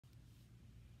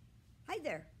Hi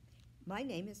there, my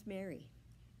name is Mary,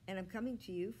 and I'm coming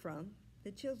to you from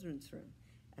the Children's Room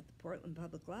at the Portland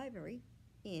Public Library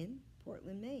in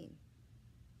Portland, Maine.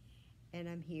 And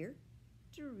I'm here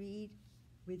to read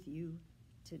with you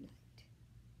tonight.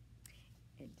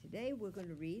 And today we're going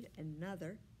to read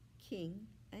another King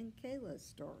and Kayla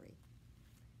story.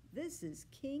 This is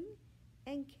King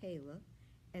and Kayla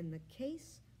and the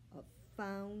Case of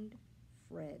Found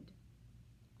Fred.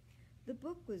 The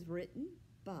book was written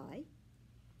by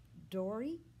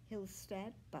Dori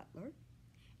Hillestad Butler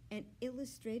and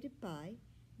illustrated by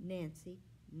Nancy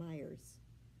Meyers.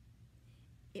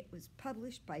 It was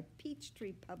published by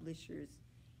Peachtree Publishers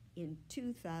in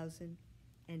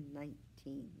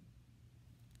 2019.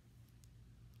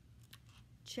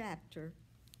 Chapter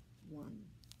 1.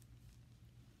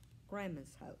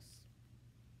 Grandma's House.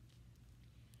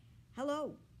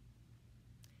 Hello,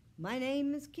 my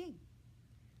name is King.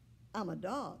 I'm a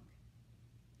dog.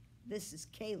 This is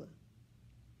Kayla.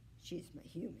 She's my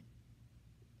human.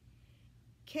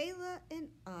 Kayla and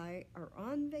I are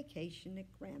on vacation at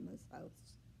Grandma's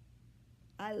house.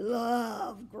 I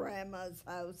love Grandma's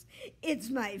house. It's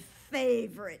my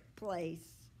favorite place.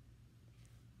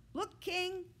 Look,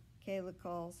 King, Kayla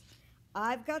calls.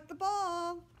 I've got the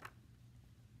ball.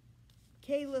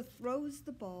 Kayla throws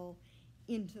the ball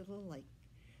into the lake.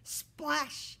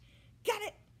 Splash! Got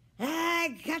it!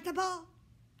 I got the ball.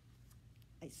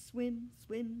 I swim,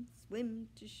 swim, swim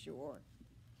to shore.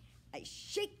 I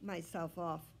shake myself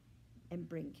off and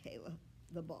bring Kayla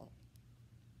the ball.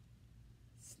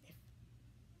 Sniff,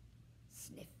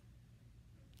 sniff.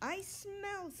 I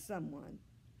smell someone.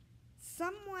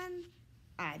 Someone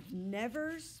I've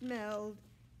never smelled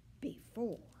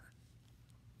before.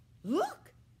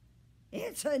 Look,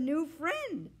 it's a new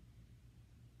friend.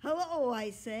 Hello, I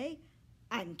say.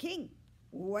 I'm King.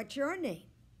 What's your name?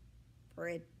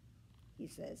 Fred, he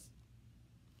says.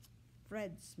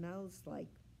 Fred smells like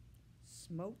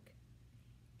smoke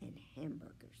and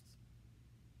hamburgers.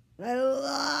 I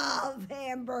love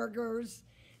hamburgers.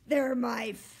 They're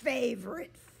my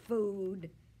favorite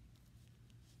food.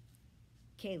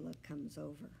 Kayla comes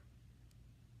over.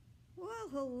 Well,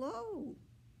 hello,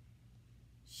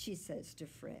 she says to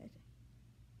Fred.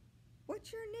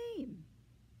 What's your name?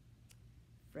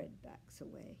 Fred backs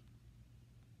away.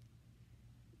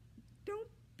 Don't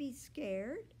be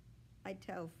scared, I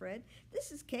tell Fred.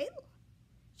 This is Kayla.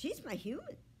 She's my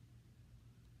human.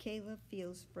 Kayla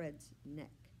feels Fred's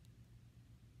neck.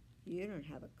 You don't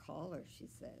have a collar, she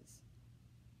says.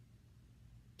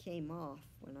 Came off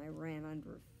when I ran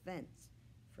under a fence,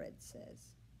 Fred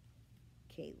says.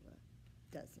 Kayla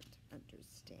doesn't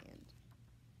understand.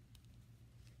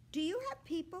 Do you have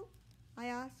people? I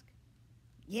ask.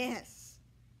 Yes,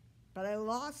 but I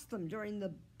lost them during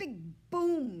the big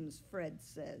booms, Fred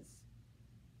says.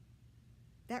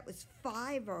 That was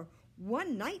 5 or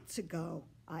 1 nights ago,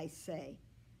 I say.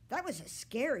 That was a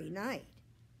scary night.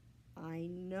 I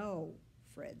know,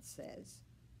 Fred says.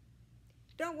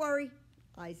 Don't worry,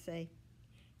 I say.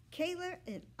 Kayla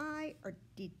and I are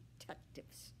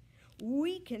detectives.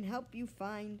 We can help you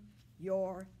find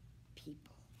your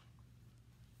people.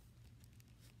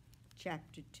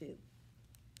 Chapter 2.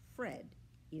 Fred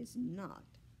is not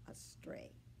a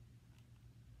stray.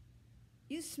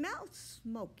 You smell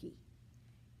smoky,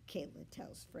 Kayla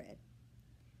tells Fred.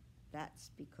 That's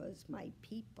because my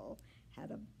people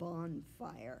had a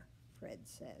bonfire, Fred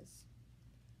says.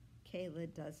 Kayla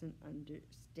doesn't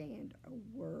understand a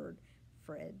word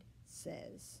Fred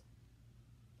says.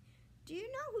 Do you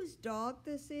know whose dog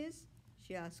this is?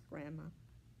 She asks Grandma.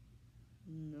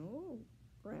 No,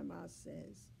 Grandma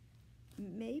says.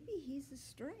 Maybe he's a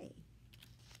stray.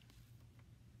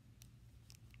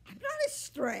 I'm not a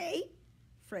stray,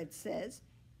 Fred says.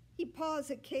 He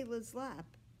paws at Kayla's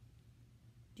lap.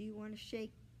 Do you want to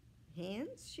shake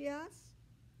hands, she asks.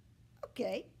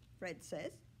 Okay, Fred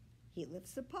says. He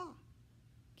lifts a paw.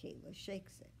 Kayla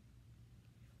shakes it.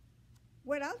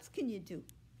 What else can you do?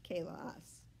 Kayla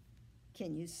asks.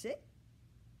 Can you sit?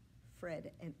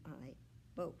 Fred and I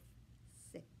both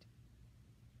sit.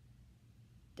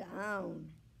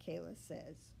 Down, Kayla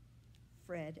says.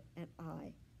 Fred and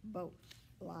I both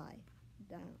lie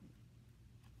down.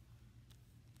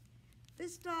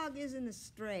 This dog isn't a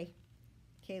stray,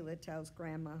 Kayla tells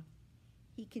Grandma.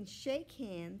 He can shake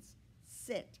hands,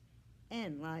 sit,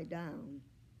 and lie down.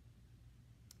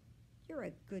 You're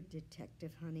a good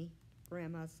detective, honey,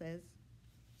 Grandma says.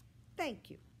 Thank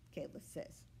you, Kayla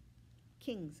says.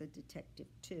 King's a detective,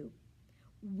 too.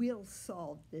 We'll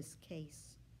solve this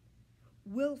case.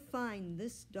 We'll find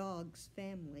this dog's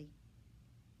family.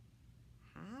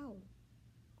 How?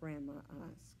 Grandma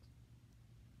asked.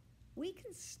 We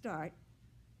can start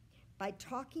by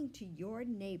talking to your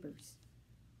neighbors,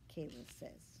 Kayla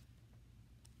says.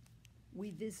 We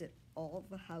visit all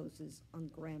the houses on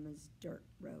Grandma's dirt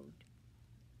road.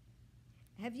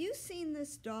 Have you seen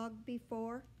this dog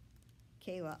before?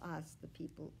 Kayla asked the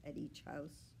people at each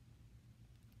house.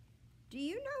 Do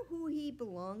you know who he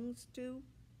belongs to?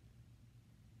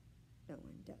 No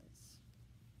one does.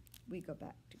 We go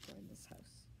back to Grandma's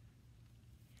house.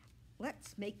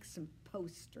 Let's make some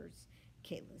posters,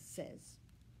 Kayla says.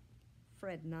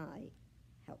 Fred and I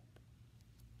help.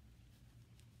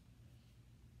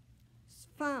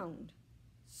 Found,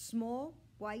 small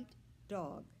white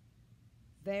dog,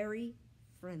 very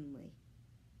friendly.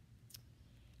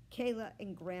 Kayla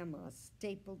and Grandma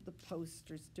stapled the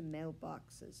posters to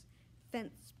mailboxes,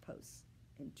 fence posts,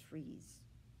 and trees.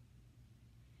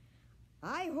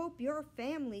 I hope your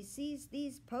family sees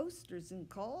these posters and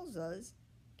calls us,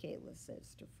 Kayla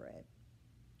says to Fred.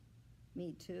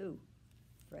 Me too,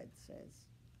 Fred says.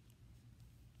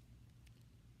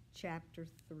 Chapter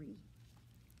 3,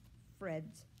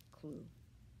 Fred's Clue.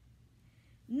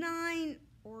 9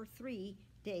 or 3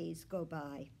 days go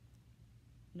by.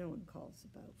 No one calls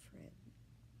about Fred.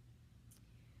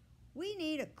 We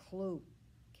need a clue,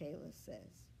 Kayla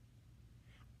says.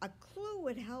 A clue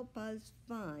would help us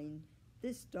find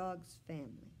this dog's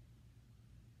family.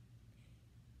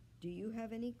 Do you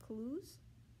have any clues?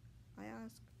 I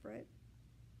ask Fred.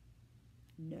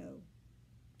 No,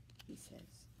 he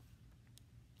says.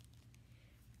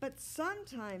 But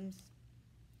sometimes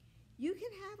you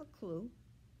can have a clue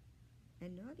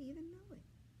and not even know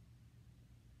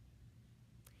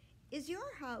it. Is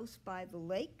your house by the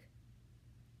lake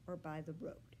or by the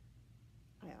road?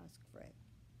 I ask Fred.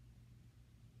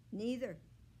 Neither,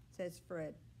 says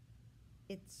Fred.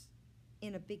 It's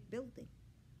in a big building.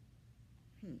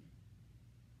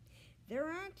 There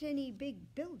aren't any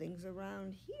big buildings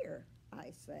around here,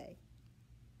 I say.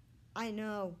 I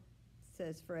know,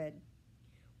 says Fred.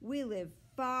 We live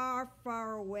far,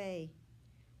 far away.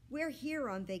 We're here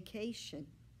on vacation.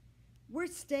 We're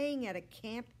staying at a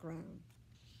campground.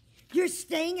 You're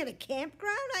staying at a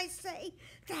campground, I say?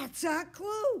 That's a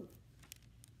clue.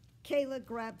 Kayla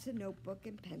grabs a notebook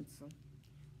and pencil.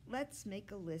 Let's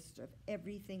make a list of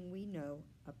everything we know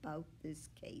about this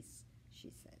case,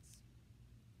 she says.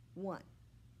 1,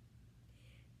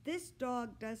 this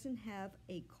dog doesn't have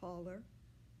a collar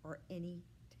or any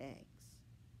tags.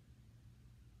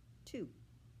 2,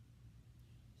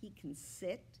 he can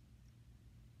sit,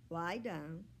 lie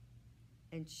down,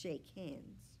 and shake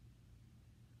hands.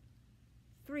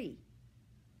 3,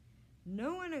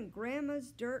 no one on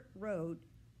Grandma's dirt road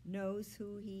knows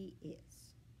who he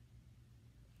is.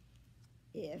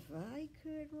 If I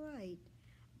could write,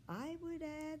 I would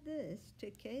add this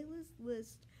to Kayla's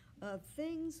list of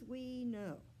things we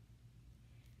know.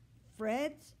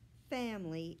 Fred's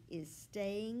family is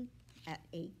staying at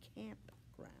a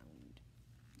campground.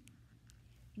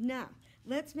 Now,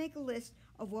 let's make a list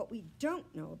of what we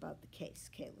don't know about the case,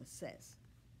 Kayla says.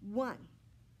 1,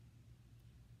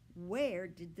 where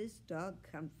did this dog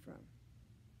come from?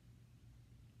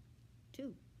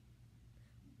 2,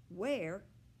 where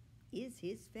is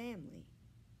his family?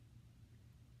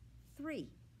 3,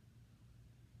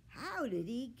 how did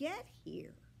he get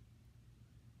here?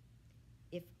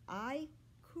 If I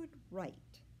could write,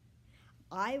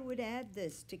 I would add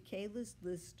this to Kayla's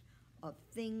list of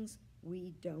things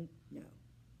we don't know.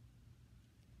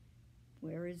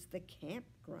 Where is the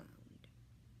campground?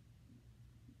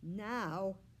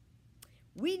 Now,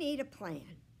 we need a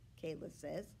plan, Kayla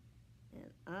says,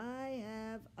 and I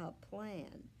have a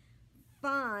plan.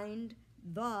 Find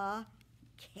the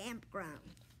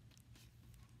campground.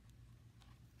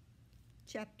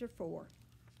 Chapter 4,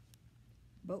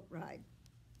 Boat Ride.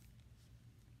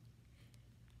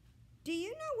 Do you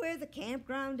know where the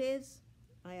campground is?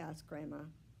 I asked Grandma.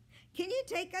 Can you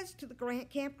take us to the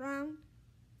campground?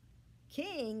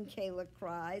 King, Kayla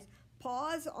cries,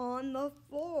 paws on the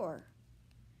floor.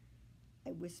 I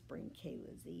whisper in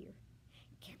Kayla's ear.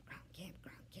 Campground,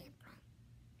 campground, campground.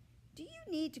 Do you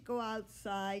need to go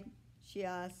outside? She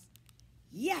asks.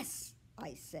 Yes,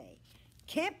 I say.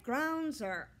 Campgrounds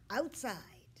are outside.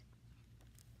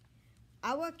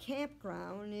 Our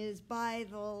campground is by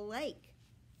the lake,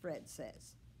 Fred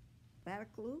says. That a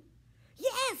clue?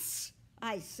 Yes,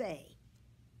 I say.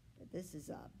 But this is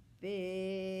a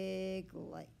big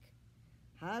lake.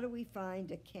 How do we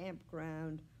find a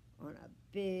campground on a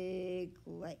big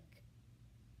lake?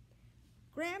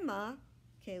 Grandma,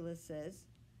 Kayla says,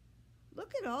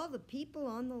 look at all the people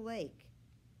on the lake.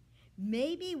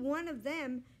 Maybe one of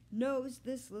them knows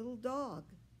this little dog.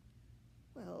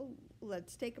 Well,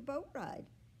 let's take a boat ride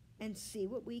and see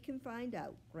what we can find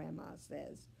out, Grandma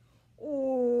says.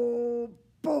 Oh,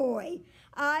 boy,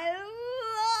 I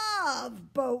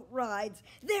love boat rides.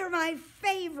 They're my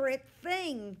favorite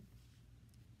thing.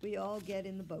 We all get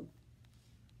in the boat.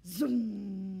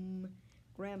 Zoom!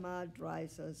 Grandma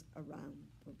drives us around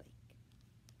the lake.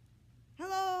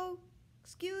 Hello,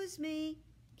 excuse me,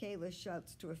 Kayla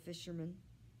shouts to a fisherman.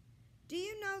 Do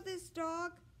you know this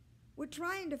dog? We're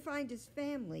trying to find his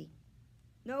family.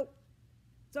 Nope,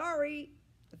 sorry,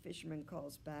 the fisherman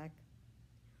calls back.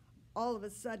 All of a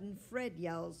sudden, Fred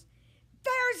yells,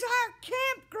 There's our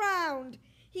campground!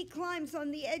 He climbs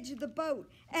on the edge of the boat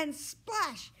and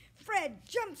splash! Fred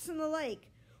jumps in the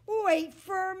lake. Wait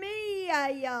for me, I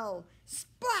yell.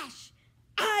 Splash!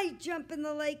 I jump in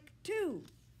the lake too.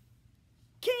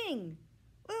 King!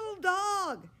 Little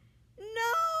dog!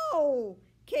 No!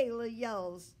 Kayla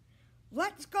yells.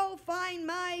 Let's go find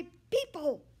my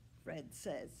people, Fred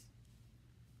says.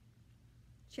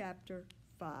 Chapter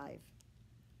 5.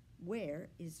 Where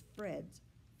is Fred's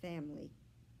family?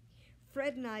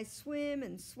 Fred and I swim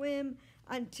and swim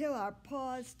until our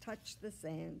paws touch the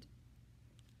sand.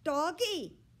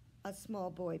 Doggy, a small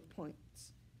boy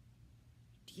points.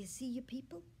 Do you see your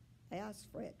people? I ask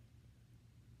Fred.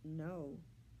 No,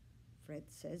 Fred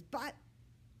says, but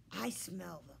I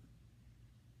smell them.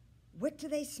 What do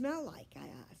they smell like? I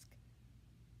ask.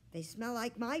 They smell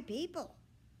like my people,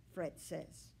 Fred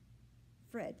says.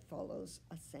 Fred follows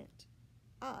a scent.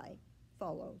 I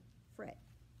follow Fred.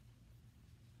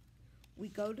 We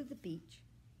go to the beach,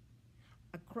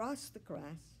 across the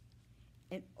grass,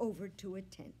 and over to a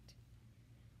tent.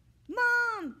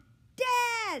 Mom!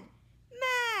 Dad!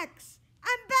 Max!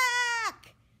 I'm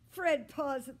back! Fred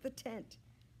paws at the tent.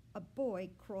 A boy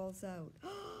crawls out.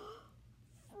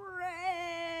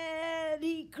 Fred!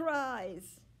 He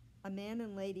cries. A man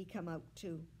and lady come out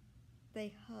too.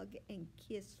 They hug and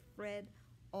kiss Fred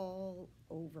all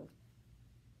over.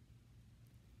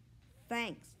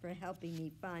 Thanks for helping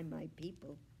me find my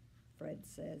people, Fred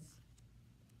says.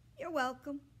 You're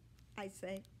welcome, I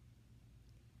say.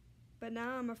 But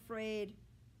now I'm afraid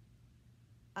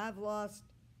I've lost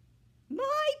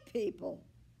my people.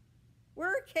 Where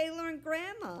are Kayla and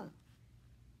Grandma?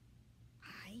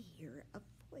 I hear a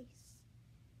voice.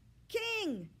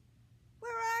 King!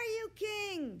 Where are you,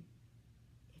 King?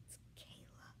 It's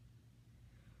Kayla.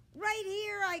 Right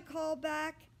here, I call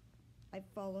back. I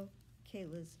follow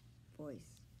Kayla's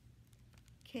voice.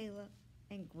 Kayla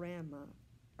and Grandma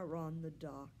are on the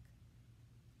dock.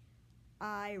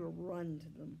 I run to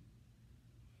them.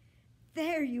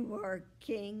 There you are,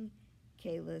 King,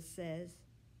 Kayla says.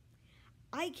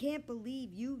 I can't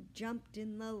believe you jumped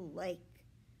in the lake.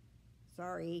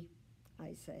 Sorry,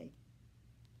 I say.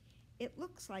 It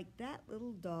looks like that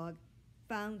little dog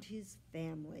found his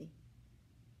family,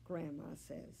 Grandma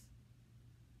says.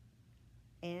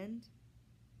 And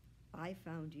I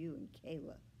found you and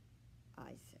Kayla,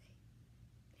 I say.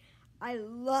 I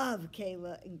love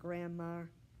Kayla and Grandma.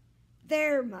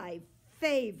 They're my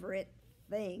favorite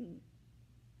thing.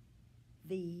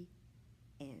 The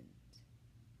end.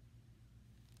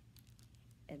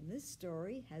 And this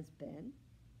story has been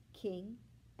King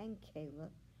and Kayla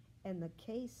and the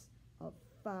Case of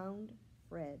Found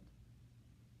Fred.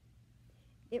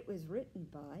 It was written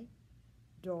by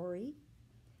Dori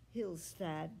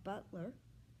Hillestad Butler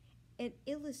and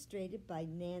illustrated by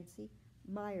Nancy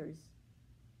Meyers.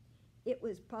 It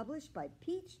was published by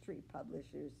Peachtree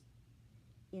Publishers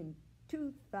in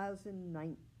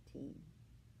 2019.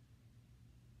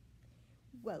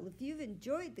 Well, if you've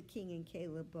enjoyed the King and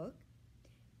Kayla book,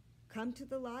 come to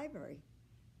the library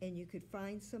and you could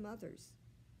find some others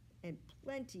and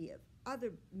plenty of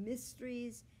other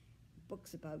mysteries,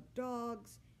 books about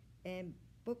dogs, and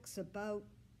books about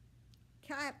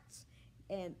cats,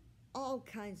 and all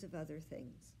kinds of other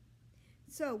things.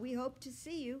 So we hope to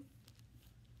see you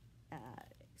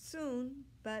soon,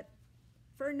 but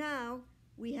for now,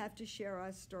 we have to share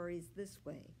our stories this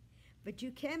way. But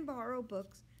you can borrow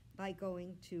books by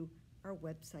going to our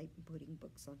website and putting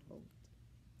books on hold.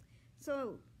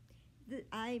 So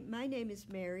my name is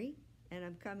Mary, and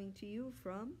I'm coming to you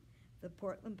from the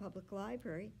Portland Public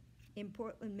Library in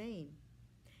Portland, Maine.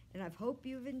 And I hope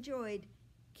you've enjoyed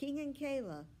King and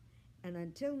Kayla. And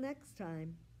until next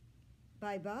time,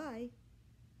 bye-bye.